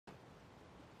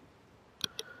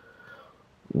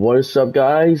What is up,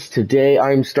 guys? Today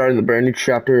I'm starting the brand new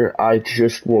chapter. I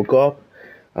just woke up.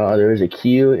 There is a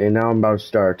queue, and now I'm about to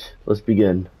start. Let's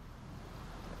begin.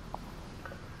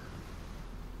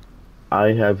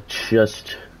 I have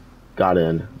just got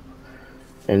in,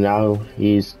 and now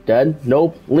he's dead.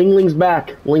 Nope, Ling Ling's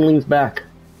back. Ling Ling's back.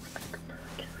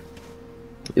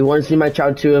 If you want to see my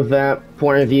Chapter 2 event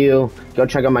point of view, go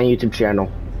check out my YouTube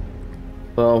channel.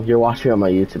 Well, you're watching on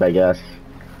my YouTube, I guess.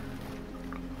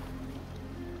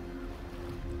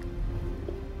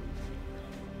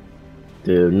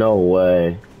 Dude, no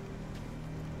way.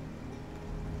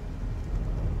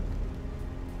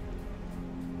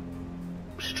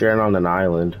 Stranded on an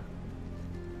island.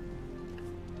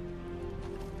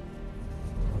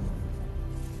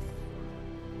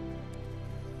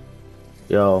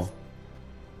 Yo.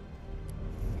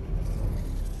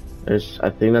 I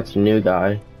think that's a new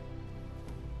guy.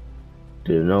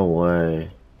 Dude, no way.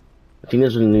 I think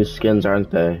those are the new skins, aren't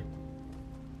they?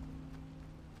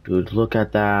 Dude, look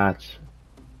at that.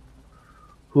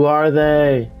 Who are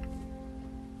they?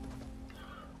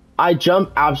 I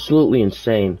jump absolutely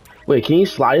insane. Wait, can you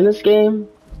slide in this game?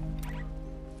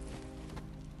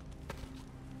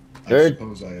 I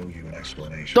suppose I owe you an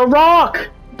explanation. The Rock!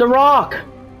 The Rock!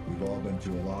 We've all been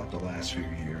through a lot the last few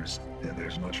years, and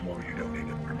there's much more you don't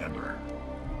even remember.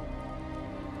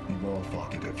 We've all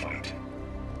fought a good fight.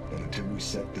 But until we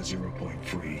set the 0 point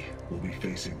free, we'll be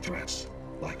facing threats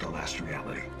like the last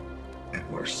reality. And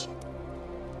worse.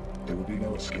 There will be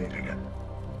no escaping it.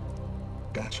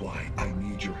 That's why I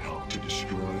need your help to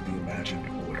destroy the imagined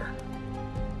order.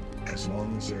 As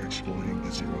long as they're exploiting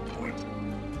the 0 point,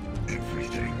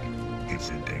 everything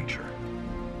is in danger.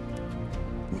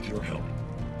 With your help,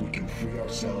 we can free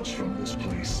ourselves from this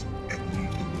place and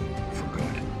leave the loop for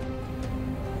good.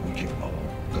 We can all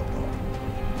go home.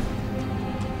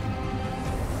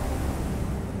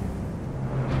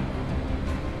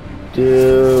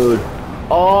 Dude.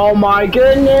 Oh my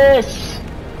goodness!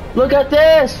 Look at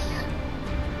this!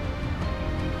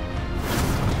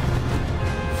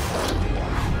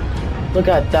 Look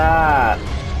at that!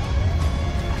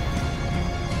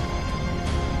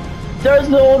 There's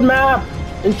the old map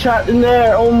in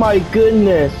there. Oh my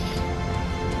goodness!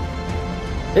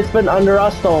 It's been under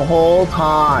us the whole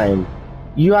time.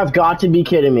 You have got to be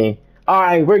kidding me! All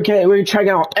right, we're checking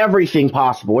out everything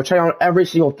possible. We're checking out every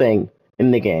single thing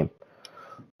in the game.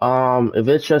 If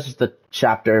it's just the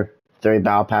chapter 3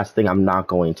 battle pass thing, I'm not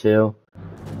going to.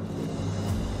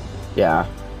 Yeah.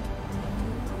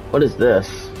 What is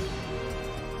this?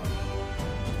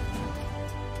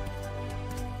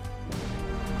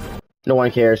 No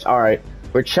one cares. Alright.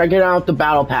 We're checking out the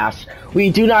battle pass. We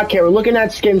do not care. We're looking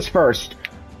at skins first.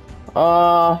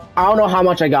 I don't know how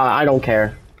much I got. I don't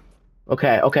care.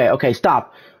 Okay,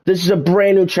 stop. This is a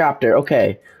brand new chapter.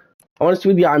 Okay. I want to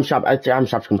see the item shop. I think the item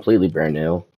shop's completely brand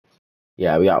new.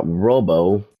 Yeah, we got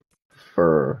Robo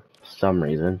for some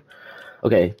reason.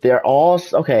 Okay, they're all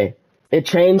okay. It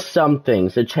changed some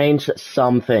things. I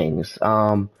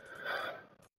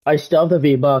still have the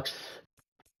V-Bucks.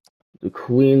 The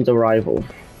Queen's Arrival.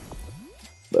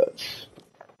 But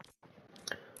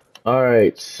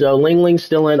alright, so Ling Ling's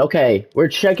still in. Okay, we're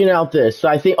checking out this. So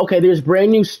I think there's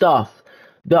brand new stuff.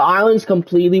 The island's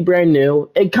completely brand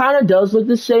new. It kinda does look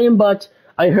the same, but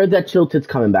I heard that Tilted's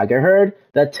coming back. I heard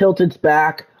that Tilted's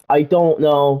back. I don't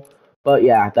know, but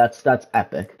yeah, that's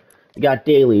epic. You got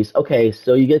dailies. Okay,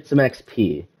 so you get some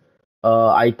XP.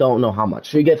 I don't know how much.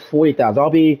 So you get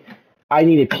 40,000. I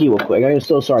need to pee real quick. I'm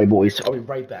so sorry, boys. I'll be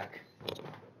right back.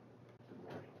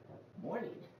 Morning.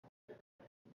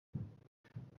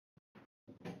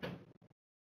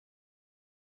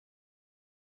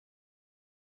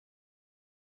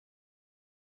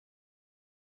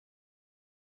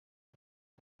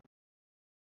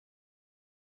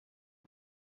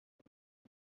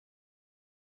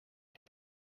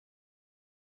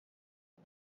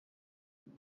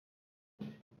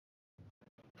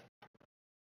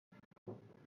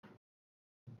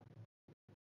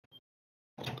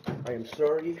 I am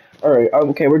sorry. Alright,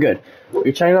 okay, we're good.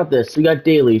 We're checking out this. We got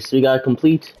daily, so we gotta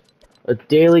complete a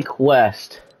daily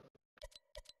quest.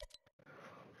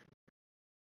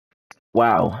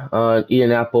 Wow. Eat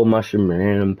an apple, mushroom,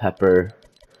 banana, and pepper.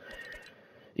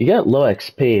 You get low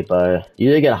XP, but you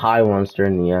did get high ones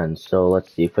during the end. So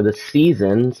let's see. For the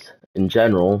seasons in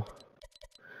general,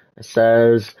 it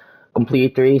says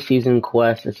complete 3 season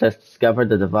quests. It says discover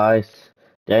the device,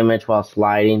 damage while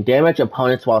sliding, damage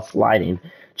opponents while sliding,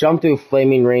 jump through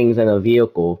flaming rings and a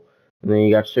vehicle. And then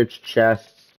you got search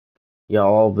chests, you got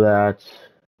all of that.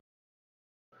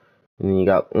 And then you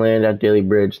got land at Daily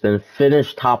Bridge, then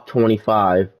finish top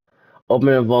 25. Open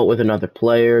a vault with another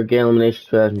player. Gain eliminations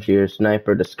for your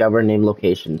sniper. Discover name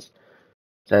locations.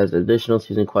 Says additional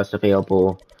season quests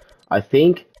available. I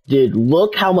think, dude,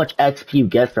 look how much XP you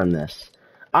get from this.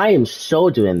 I am so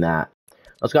doing that.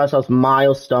 Let's got ourselves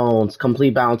milestones,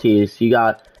 complete bounties. You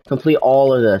got complete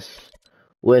all of this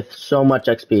with so much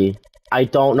XP. I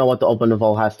don't know what the open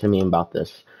vault has to mean about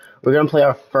this. We're gonna play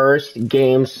our first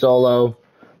game solo,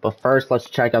 but first let's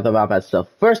check out the Valpat stuff.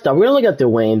 First up, we're gonna look at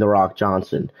Dwayne The Rock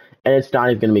Johnson, and it's not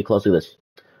even gonna be close to this.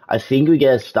 I think we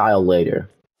get his style later.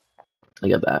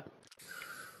 Look at that.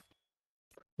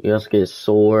 We also get his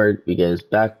sword. We get his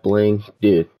back bling,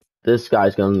 dude. This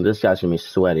guy's gonna be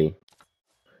sweaty.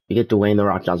 You get Dwayne The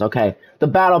Rock Johnson. Okay, the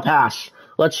battle pass.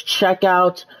 Let's check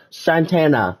out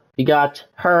Santana. You got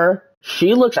her.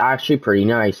 She looks actually pretty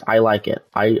nice. I like it.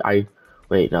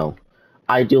 Wait, no.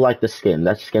 I do like the skin.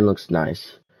 That skin looks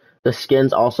nice. The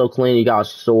skin's also clean. You got a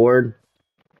sword.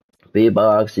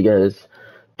 V-Bucks. You get his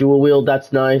dual wield.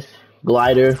 That's nice.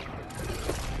 Glider.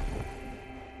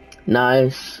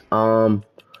 Nice. There's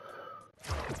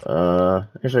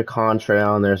a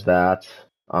contrail, and there's that.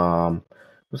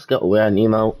 Let's go. We had an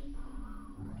emote.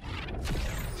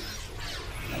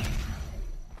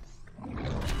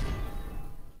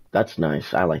 That's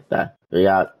nice. I like that. We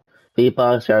got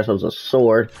V-Bucks. Got ourselves a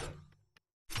sword.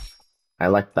 I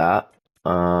like that.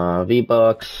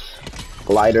 V-Bucks.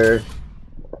 Glider.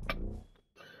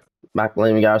 Back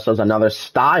lane, we got ourselves another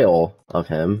style of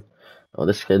him. Oh,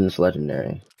 this skin's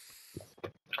legendary.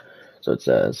 So it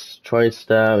says choice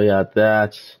stat. We got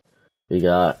that. We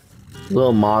got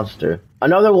little monster.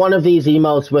 Another one of these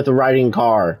emotes with a riding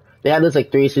car. They had this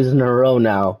like 3 seasons in a row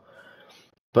now.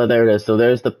 But there it is. So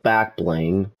there's the back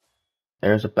bling.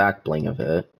 There's a back bling of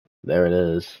it. There it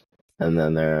is. And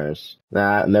then there's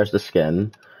that. And there's the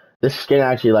skin. This skin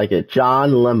I actually like it.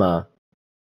 John Lemma.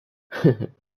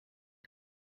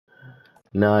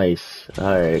 Nice.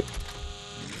 Alright.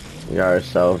 We got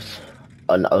ourselves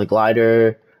another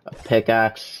glider. A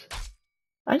pickaxe.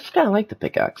 I just kind of like the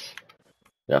pickaxe.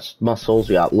 We got muscles.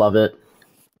 We got love it.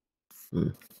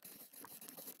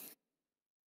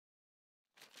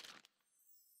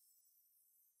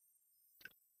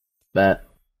 Bet.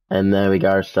 And then we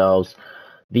got ourselves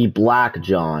the Black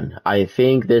John. I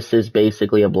think this is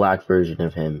basically a black version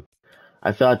of him.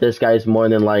 I feel like this guy's more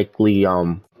than likely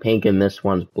pink and this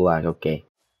one's black. Okay.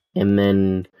 And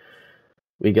then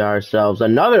we got ourselves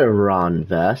another Ron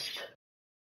vest.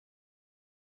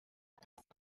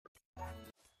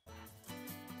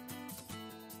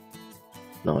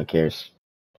 No one cares.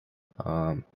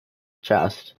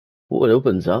 Chest. Ooh, it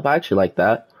opens up. I actually like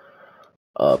that.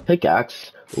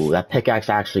 Pickaxe. Ooh, that pickaxe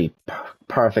actually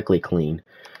perfectly clean.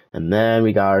 And then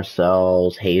we got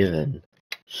ourselves Haven.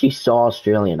 She's so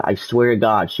Australian. I swear to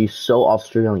God, she's so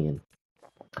Australian.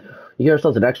 You get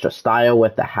ourselves an extra style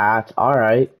with the hat.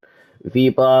 Alright.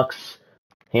 V-Bucks.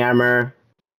 Hammer.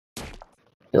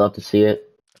 You love to see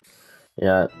it.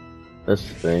 Yeah. This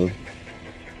thing.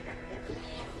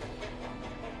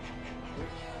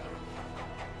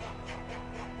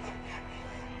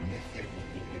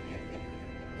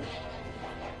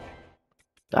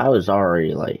 That was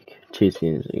already like 2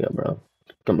 seasons ago, bro.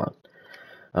 Come on.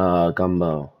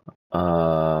 Gumbo.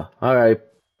 Alright.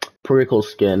 Pretty cool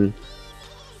skin.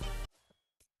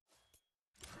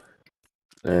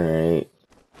 Alright.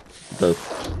 The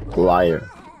glider.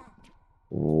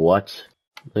 What?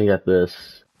 Look at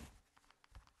this.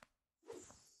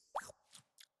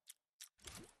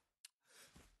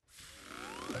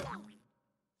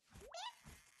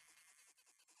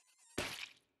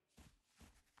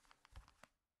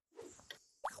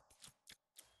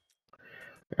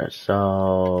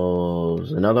 So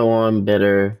another one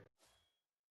bitter.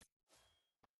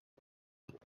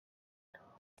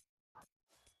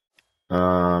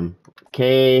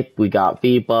 Cape, we got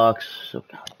V-Bucks, so we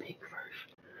got the pink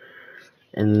version.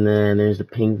 And then there's the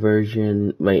pink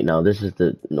version. Wait, no, this is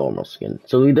the normal skin.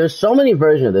 So there's so many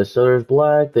versions of this. So there's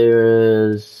black,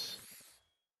 there's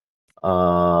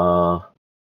another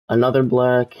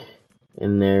black,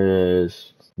 and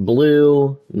there's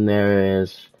blue, and there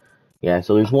is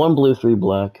so there's 1 blue, 3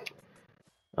 black.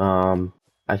 I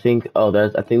think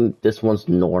I think this one's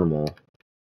normal.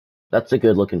 That's a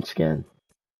good looking skin.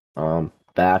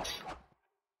 That's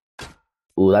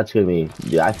that's gonna be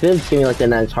I think it's gonna be like the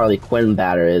next Harley Quinn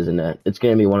batter, isn't it? It's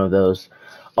gonna be one of those.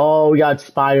 Oh, we got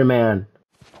Spider-Man.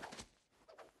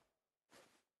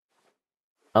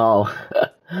 Oh,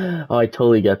 oh, I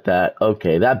totally get that.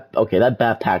 Okay, that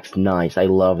backpack's nice. I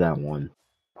love that one.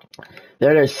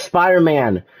 There it is,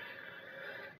 Spider-Man.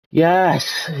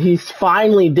 Yes, he's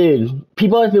finally, dude.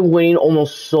 People have been waiting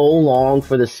almost so long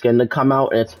for the skin to come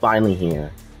out, and it's finally here.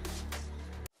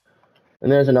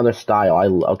 And there's another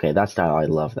style. Okay, that style, I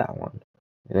love that one.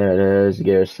 And there it is.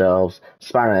 Get yourselves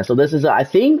Spider-Man. So this is, I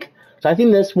think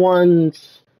this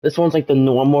one's like the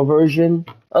normal version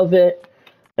of it,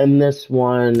 and this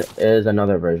one is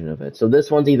another version of it. So this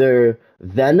one's either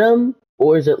Venom,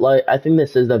 or is it like, I think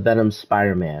this is the Venom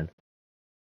Spider-Man.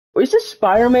 Or is this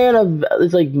Spider-Man of,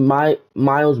 it's like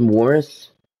Miles Morris?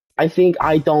 I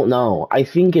don't know. I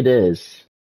think it is.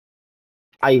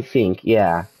 I think,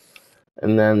 yeah.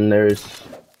 And then there's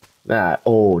that.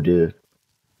 Oh, dude.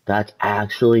 That's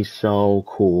actually so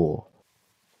cool.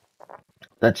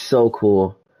 That's so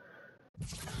cool.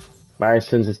 My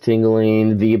sense is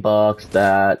tingling. V-Bucks,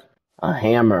 that. A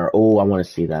hammer. Oh, I want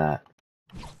to see that.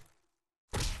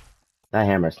 That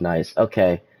hammer's nice.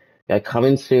 Okay. Got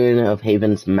coming soon of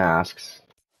Haven's Masks.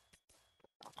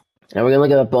 And we're gonna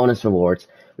look at the bonus rewards.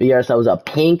 We got ourselves a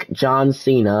pink John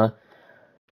Cena.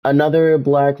 Another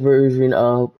black version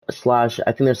of Slash.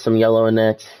 I think there's some yellow in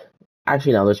it.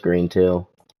 Actually, no, there's green too.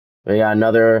 We got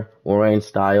another Wolverine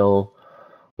style.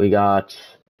 We got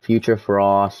Future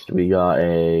Frost. We got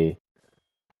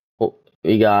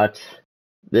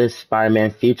this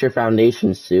Spider-Man Future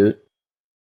Foundation suit.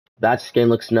 That skin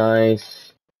looks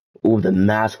nice. Ooh, the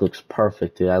mask looks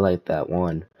perfect, dude. I like that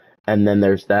one. And then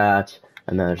there's that.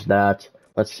 And then there's that.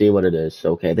 Let's see what it is.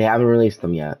 Okay, they haven't released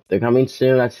them yet. They're coming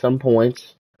soon at some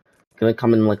point. Gonna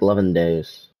come in like 11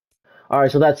 days.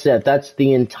 Alright, so that's it. That's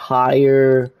the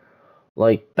entire,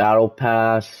 like, battle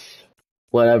pass,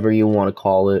 whatever you want to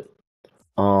call it.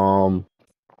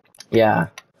 Yeah.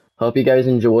 Hope you guys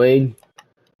enjoyed.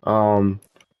 And,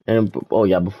 oh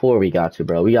yeah, before we got to,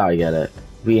 bro, we gotta get it.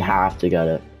 We have to get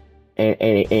it. And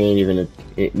it ain't even,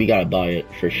 we gotta buy it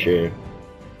for sure.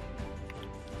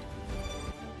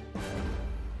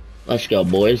 Let's go,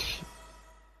 boys.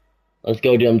 Let's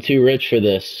go, dude. I'm too rich for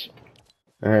this.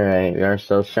 Alright, we got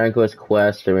ourselves Shanko's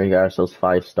Quest, and we got ourselves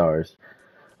 5 stars.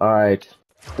 Alright.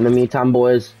 In the meantime,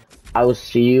 boys, I will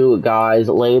see you guys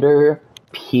later.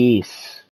 Peace.